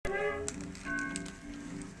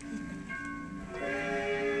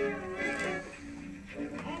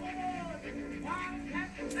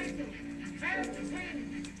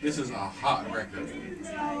This is a hot record.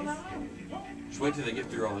 Just wait till they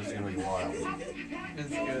get through all this. It's gonna be wild. It's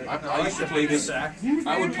good. I used to play this.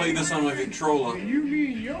 I would play this on my Victrola over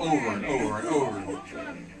and over and over.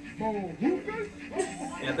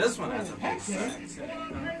 Yeah, this one has a big sax.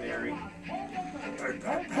 Very.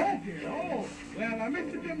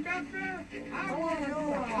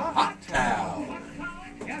 Hot Town.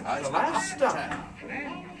 The last stop.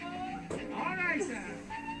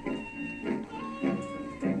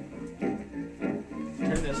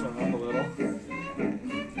 Turn this one up a little.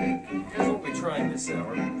 Here's what we tried this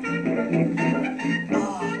hour.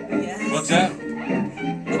 Yes. What's that?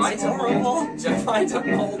 Vitamold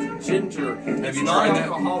ginger. Have you tried that?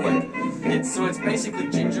 Non-alcoholic. It's basically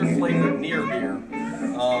ginger flavored near beer.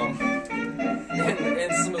 And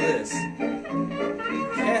some of this.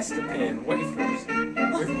 Castapan wafers.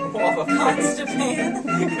 Constipan.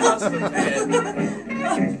 Constipan.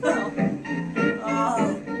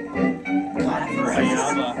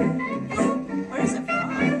 Where is it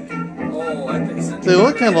from? Oh, I think it's They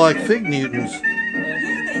look kind of like fig Newtons. Yeah,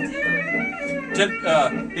 they do.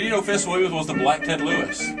 Did you know Fess Williams was the Black Ted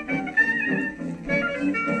Lewis?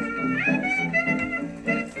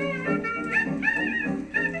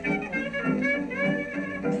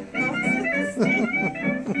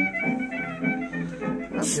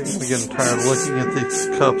 I'm getting tired of looking at these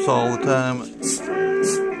cups all the time.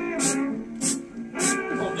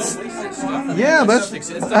 Yeah, that's.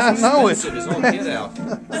 I know it.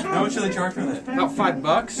 How much do they charge for that? About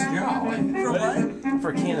 $5. Yeah. For what? For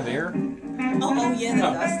a can of air. Oh yeah, the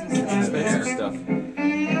dusty stuff. Expensive stuff.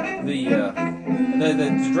 The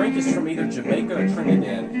drink is from either Jamaica or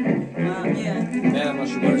Trinidad. Yeah. Man, I'm not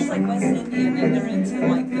sure where it's It's like from. West Indian, and they're into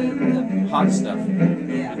like the Hot stuff.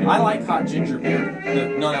 yeah. I like hot ginger beer, the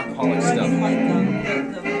non-alcoholic I stuff. mean, like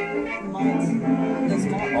the malts, those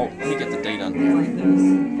malts. Oh, let me get the date on I here. like those.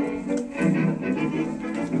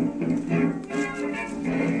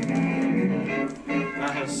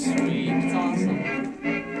 That is sweet. It's awesome.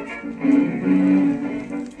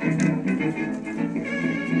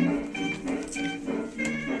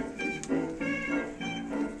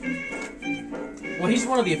 Well, he's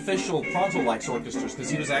one of the official Pronto Lax orchestras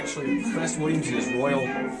because he was actually Fess Williams' Royal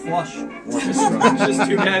Flush Orchestra. Just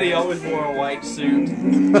too bad he always wore a white suit.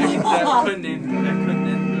 That couldn't end good.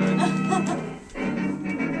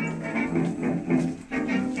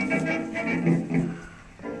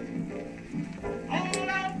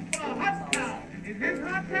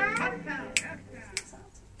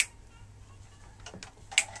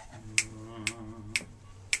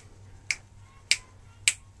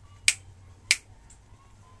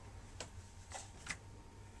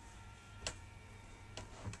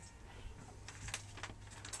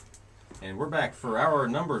 And we're back for hour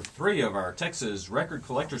number 3 of our Texas Record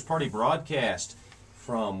Collectors Party broadcast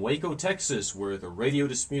from Waco, Texas, where the Radio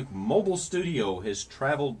Dismuke mobile studio has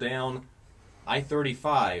traveled down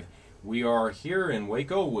I-35. We are here in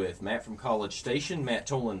Waco with Matt from College Station, Matt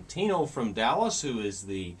Tolentino from Dallas, who is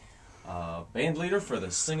the band leader for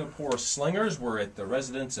the Singapore Slingers. We're at the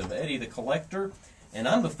residence of Eddie the Collector. And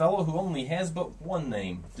I'm the fellow who only has but one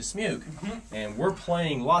name, Dismuke. And we're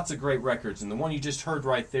playing lots of great records. And the one you just heard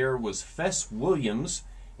right there was Fess Williams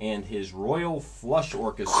and his Royal Flush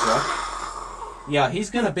Orchestra. Yeah, he's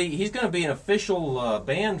gonna be an official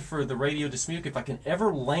band for the Radio Dismuke if I can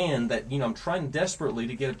ever land that. You know, I'm trying desperately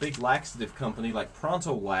to get a big laxative company like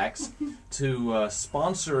Pronto Lax to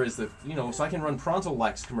sponsor as the so I can run Pronto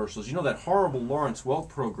Lax commercials. You know that horrible Lawrence Welk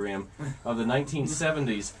program of the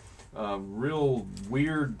 1970s. Real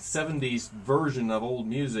weird 70s version of old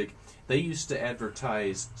music. They used to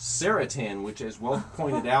advertise Seritan, which, as well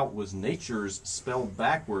pointed out, was nature's spelled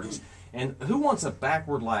backwards. And who wants a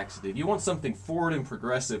backward laxative? You want something forward and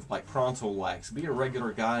progressive like Pronto Lax. Be a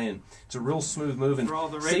regular guy, and it's a real smooth move. And for all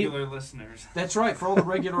the regular listeners. That's right, for all the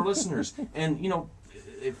regular listeners. And,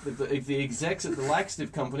 if the execs at the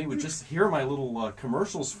laxative company would just hear my little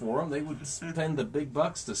commercials for them, they would spend the big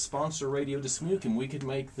bucks to sponsor Radio Dismuke, and we could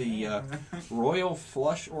make the Royal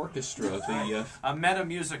Flush Orchestra A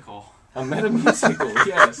meta-musical. A meta-musical,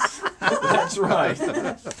 yes. That's right.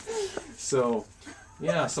 So,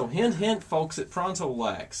 yeah, so hint, hint, folks at Pronto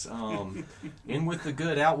Lax. In with the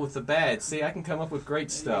good, out with the bad. See, I can come up with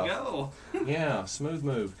great stuff. There you go. Yeah, smooth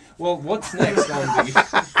move. Well, what's next on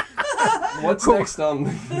the... What's next on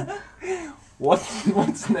what's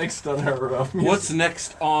next on our music? What's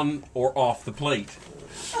next on or off the plate?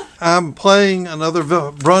 I'm playing another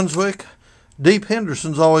Brunswick. Deep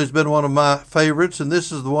Henderson's always been one of my favorites, and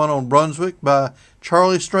this is the one on Brunswick by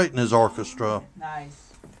Charley Straight and his orchestra.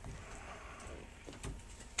 Nice.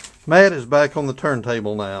 Matt is back on the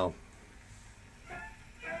turntable now.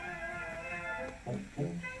 Yeah,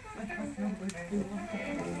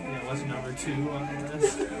 what's number 2 on the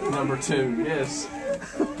list? Number 2, yes.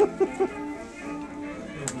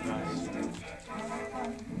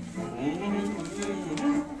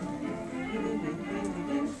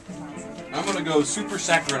 I'm gonna go super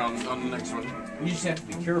saccharine on the next one. You just have to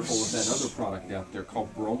be careful with that other product out there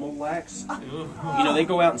called Bromolax. You know, they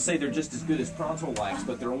go out and say they're just as good as Prontolax,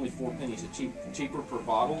 but they're only 4 pennies cheaper per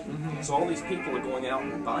bottle. So all these people are going out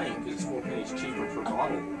and buying because it's 4 pennies cheaper per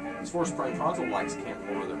bottle. As far as Prontolax can't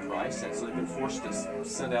lower their price, and so they've been forced to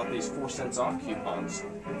send out these 4 cents off coupons.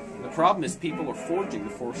 The problem is people are forging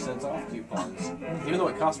the 4 cents off coupons, even though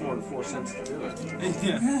it costs more than 4 cents to do it.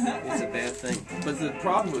 It's a bad thing. But the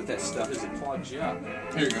problem with that stuff is it clogs you up.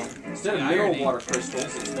 Here you go. Instead of mineral water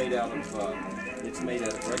crystals, it's made out of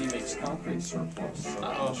ready-mix concrete surplus. So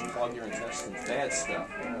it'll clog your intestines. Bad stuff.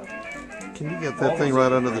 Yeah. Can you get that thing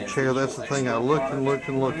right under the chair? That's the thing I looked and looked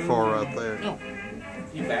and looked for right there.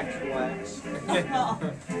 You back relax.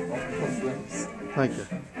 Thank you.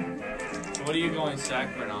 So what are you going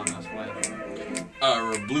saccharine on this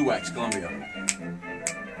with? Blue Wax Columbia.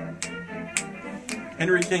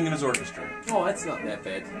 Henry King and his orchestra. Oh, that's not that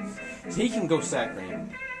bad. He can go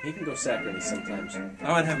saccharine. He can go saccharine sometimes.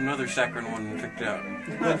 I might have another saccharine one picked out.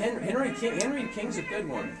 But Henry King's a good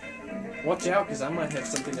one. Watch out, because I might have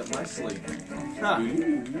something up my sleeve.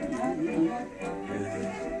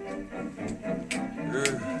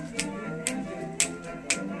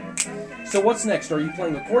 So what's next? Are you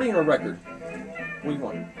playing accordion or record? What do you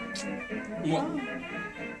want? What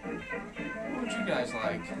would you guys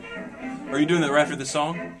like? Are you doing that right after the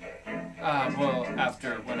song? Well,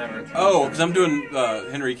 after whenever it's... Oh, because I'm doing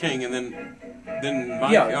Henry King and then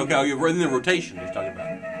Mike. Yeah. Okay, you're in the rotation he's talking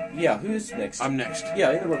about. Yeah, who's next? I'm next.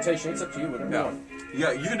 Yeah, in the rotation. It's up to you, whatever you want.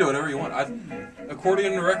 Yeah, you can do whatever you want.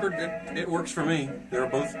 Accordion and record, it works for me. They're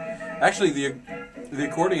both... Actually, the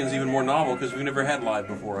accordion's even more novel because we've never had live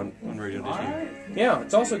before on Radio Disney. Yeah,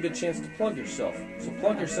 it's also a good chance to plug yourself. So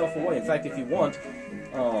plug yourself away. In fact, if you want...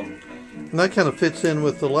 And that kind of fits in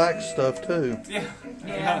with the lax stuff too. Yeah.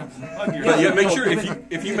 Yeah. But yeah, make sure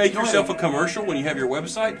if you make yourself a commercial when you have your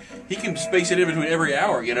website, he can space it in between every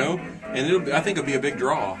hour, you know, and I think it'll be a big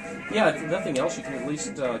draw. Yeah, if nothing else, you can at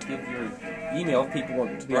least give your email if people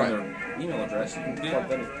want to be on their email address. You can plug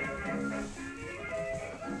that in.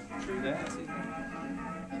 True that.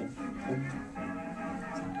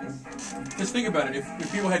 Just think about it.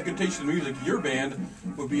 If people had good taste in music, your band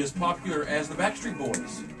would be as popular as the Backstreet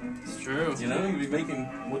Boys. It's true. You know, you'd be making...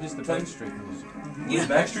 What is the Backstreet Boys? The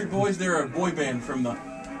Backstreet Boys, they're a boy band from the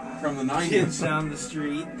 90s. Kids down the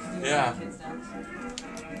street. Yeah.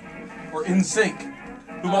 Or In Sync,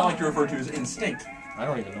 who I like to refer to as Instinct. I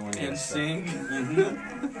don't even know any of that stuff. NSYNC.